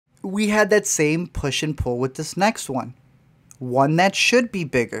we had that same push and pull with this next one. One that should be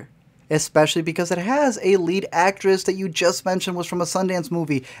bigger, especially because it has a lead actress that you just mentioned was from a Sundance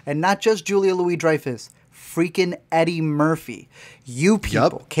movie, and not just Julia Louis-Dreyfus, freaking Eddie Murphy. You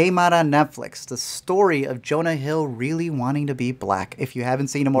People came out on Netflix. The story of Jonah Hill really wanting to be black, if you haven't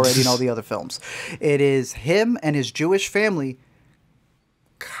seen him already in all the other films. It is him and his Jewish family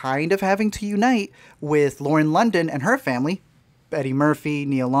kind of having to unite with Lauren London and her family, Eddie Murphy,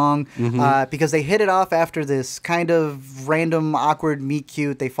 Nia Long, because they hit it off after this kind of random, awkward, meet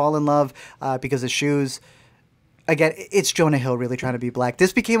cute. They fall in love because of shoes. Again, it's Jonah Hill really trying to be black.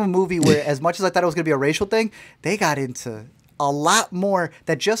 This became a movie where, as much as I thought it was going to be a racial thing, they got into a lot more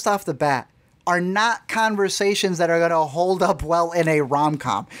that just off the bat are not conversations that are going to hold up well in a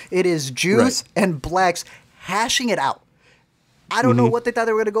rom-com. It is Jews and blacks hashing it out. I don't know what they thought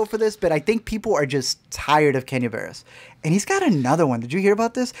they were going to go for this, but I think people are just tired of Kenya Barris. And he's got another one. Did you hear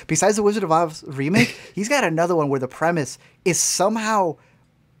about this? Besides the Wizard of Oz remake, he's got another one where the premise is somehow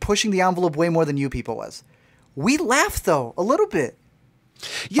pushing the envelope way more than You People was. We laughed, though, a little bit.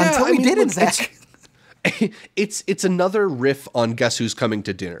 Yeah, until we didn't, Zach. It's another riff on Guess Who's Coming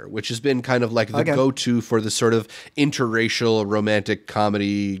to Dinner, which has been kind of like the go-to for the sort of interracial romantic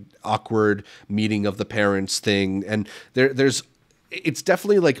comedy, awkward meeting of the parents thing. And it's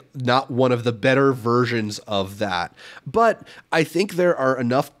definitely like not one of the better versions of that. But I think there are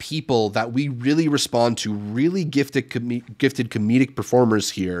enough people that we really respond to, really gifted comedic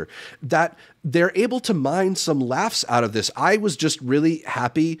performers here, that they're able to mine some laughs out of this. I was just really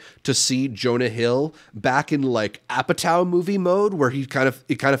happy to see Jonah Hill back in like Apatow movie mode, where it kind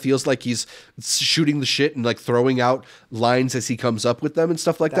of feels like he's shooting the shit and like throwing out lines as he comes up with them and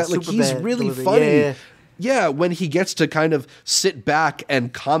stuff like that. Like he's really funny. Yeah, when he gets to kind of sit back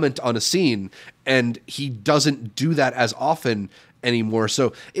and comment on a scene, and he doesn't do that as often anymore.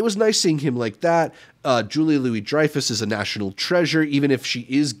 So it was nice seeing him like that. Julia Louis-Dreyfus is a national treasure, even if she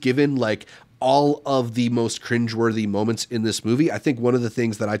is given like all of the most cringeworthy moments in this movie. I think one of the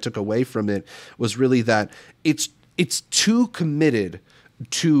things that I took away from it was really that it's too committed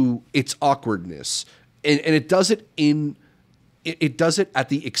to its awkwardness, and it does it in... It does it at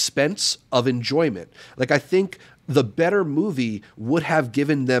the expense of enjoyment. Like, I think the better movie would have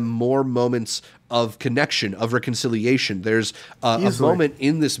given them more moments of connection, of reconciliation. There's a moment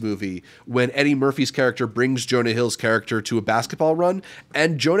in this movie when Eddie Murphy's character brings Jonah Hill's character to a basketball run,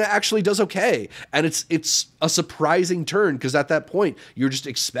 and Jonah actually does okay. And it's a surprising turn, because at that point, you're just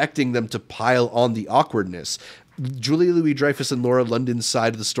expecting them to pile on the awkwardness. Julia Louis-Dreyfus and Laura London's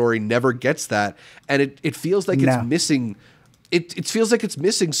side of the story never gets that, and it feels like it's missing... It feels like it's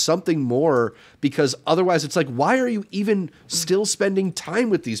missing something more, because otherwise it's like, why are you even still spending time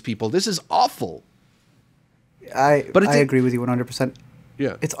with these people? This is awful. I agree with you 100%.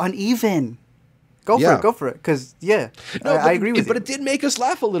 Yeah. It's uneven. Go for it. Because, I agree with you. But it did make us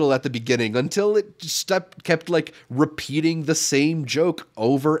laugh a little at the beginning, until it just kept like repeating the same joke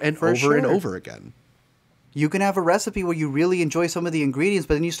over and and over again. You can have a recipe where you really enjoy some of the ingredients,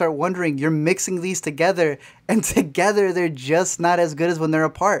 but then you start wondering, you're mixing these together, and together they're just not as good as when they're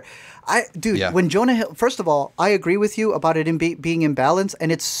apart. When Jonah Hill, first of all, I agree with you about it being imbalanced,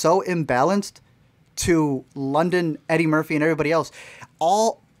 and it's so imbalanced to London, Eddie Murphy, and everybody else.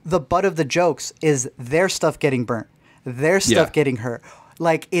 All the butt of the jokes is their stuff getting burnt, their stuff getting hurt.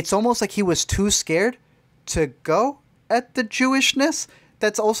 Like, it's almost like he was too scared to go at the Jewishness.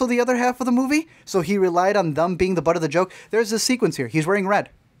 That's also the other half of the movie. So he relied on them being the butt of the joke. There's this sequence here. He's wearing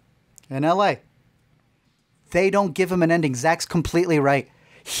red in L.A. They don't give him an ending. Zach's completely right.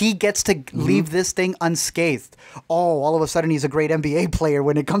 He gets to leave this thing unscathed. Oh, all of a sudden he's a great NBA player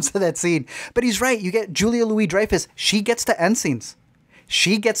when it comes to that scene. But he's right. You get Julia Louis-Dreyfus. She gets the end scenes.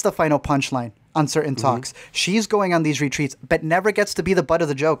 She gets the final punchline on certain talks. She's going on these retreats, but never gets to be the butt of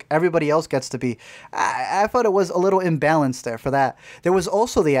the joke. Everybody else gets to be. I thought it was a little imbalanced there for that. There was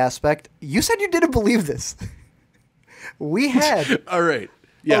also the aspect, you said you didn't believe this. We had all right.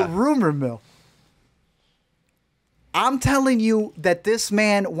 a rumor mill. I'm telling you that this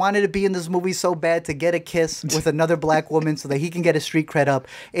man wanted to be in this movie so bad to get a kiss with another black woman so that he can get his street cred up.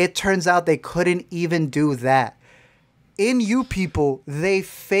 It turns out they couldn't even do that. In You People, they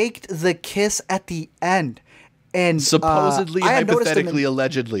faked the kiss at the end. And supposedly, hypothetically,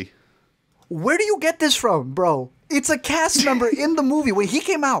 allegedly. Where do you get this from, bro? It's a cast member in the movie. When he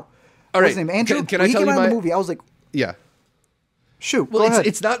came out, all right, what's his name? Andrew? Can I tell you in the movie, I was like, yeah. Shoot, well, go ahead.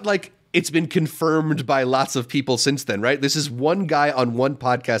 It's not like it's been confirmed by lots of people since then, right? This is one guy on one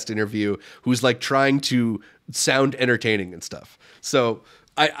podcast interview who's like trying to sound entertaining and stuff. So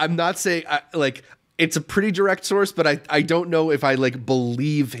I'm not saying It's a pretty direct source, but I don't know if I like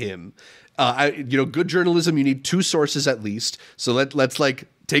believe him. Good journalism, you need 2 sources at least. So let's like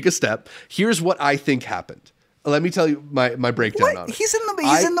take a step. Here's what I think happened. Let me tell you my breakdown on it. He's in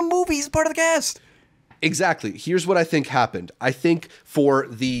the movie. He's part of the cast. Exactly. Here's what I think happened. I think for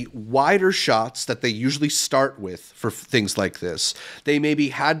the wider shots that they usually start with for things like this, they maybe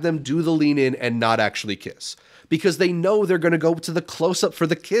had them do the lean in and not actually kiss. Because they know they're going to go to the close-up for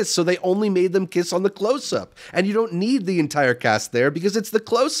the kiss, so they only made them kiss on the close-up. And you don't need the entire cast there because it's the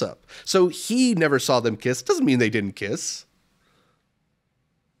close-up. So he never saw them kiss. Doesn't mean they didn't kiss.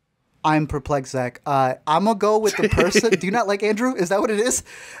 I'm perplexed, Zach. I'm going to go with the person. Do you not like Andrew? Is that what it is?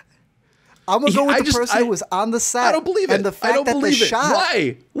 I'm going to go with the person who was on the set. I don't believe it. And the fact I don't that believe the it. shot...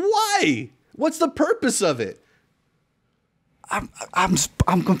 Why? Why? What's the purpose of it? I'm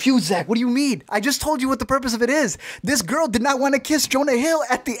confused, Zach. What do you mean? I just told you what the purpose of it is. This girl did not want to kiss Jonah Hill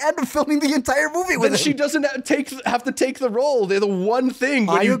at the end of filming the entire movie with him. She doesn't have to take the role. They're the one thing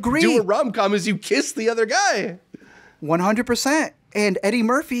when you do a rom-com is you kiss the other guy. 100%. And Eddie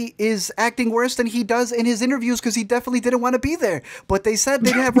Murphy is acting worse than he does in his interviews because he definitely didn't want to be there. But they said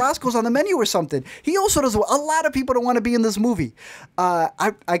they didn't have Roscoe's on the menu or something. He also does. A lot of people don't want to be in this movie.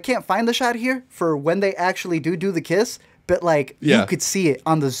 I can't find the shot here for when they actually do the kiss. But, like, you could see it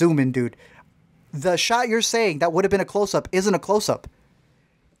on the zoom in, dude. The shot you're saying that would have been a close-up isn't a close-up.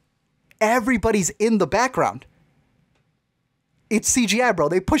 Everybody's in the background. It's CGI, bro.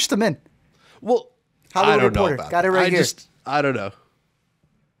 They pushed them in. Well, Hollywood Reporter got it right here. I don't know.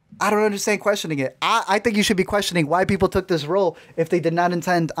 I don't understand questioning it. I think you should be questioning why people took this role if they did not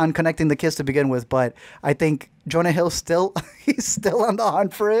intend on connecting the kiss to begin with. But I think Jonah Hill he's still on the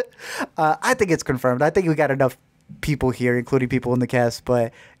hunt for it. I think it's confirmed. I think we got enough people here, including people in the cast,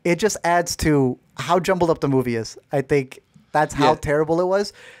 but it just adds to how jumbled up the movie is. I think that's how terrible it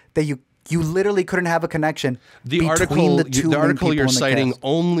was that you literally couldn't have a connection between the two main people in the cast.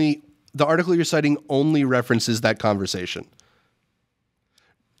 The article you're citing only references that conversation.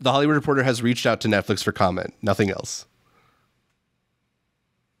 The Hollywood Reporter has reached out to Netflix for comment, nothing else.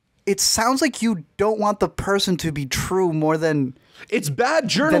 It sounds like you don't want the person to be true more than it's bad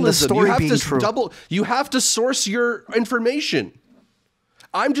journalism. The story being true. You have to source your information.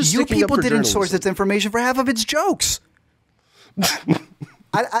 I'm just you people didn't journalism. Source its information for half of its jokes.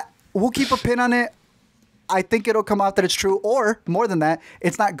 We'll keep a pin on it. I think it'll come out that it's true, or more than that,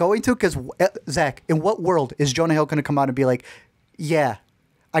 it's not going to. Because Zach, in what world is Jonah Hill going to come out and be like, "Yeah,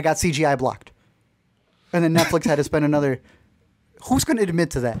 I got CGI blocked," and then Netflix had to spend another? Who's going to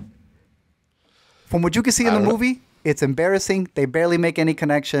admit to that? From what you can see in the movie, it's embarrassing. They barely make any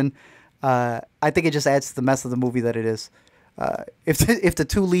connection. I think it just adds to the mess of the movie that it is. If the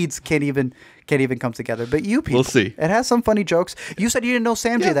two leads can't even come together, but you people, we'll see. It has some funny jokes. You said you didn't know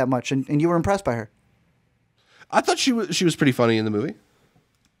Sam J that much, and you were impressed by her. I thought she was pretty funny in the movie.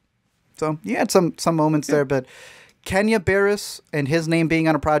 So you had some moments there, but Kenya Barris and his name being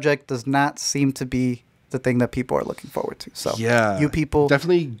on a project does not seem to be the thing that people are looking forward to. So you people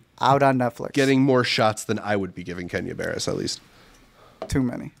definitely out on Netflix, getting more shots than I would be giving Kenya Barris, at least. Too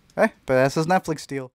many. But that's his Netflix deal.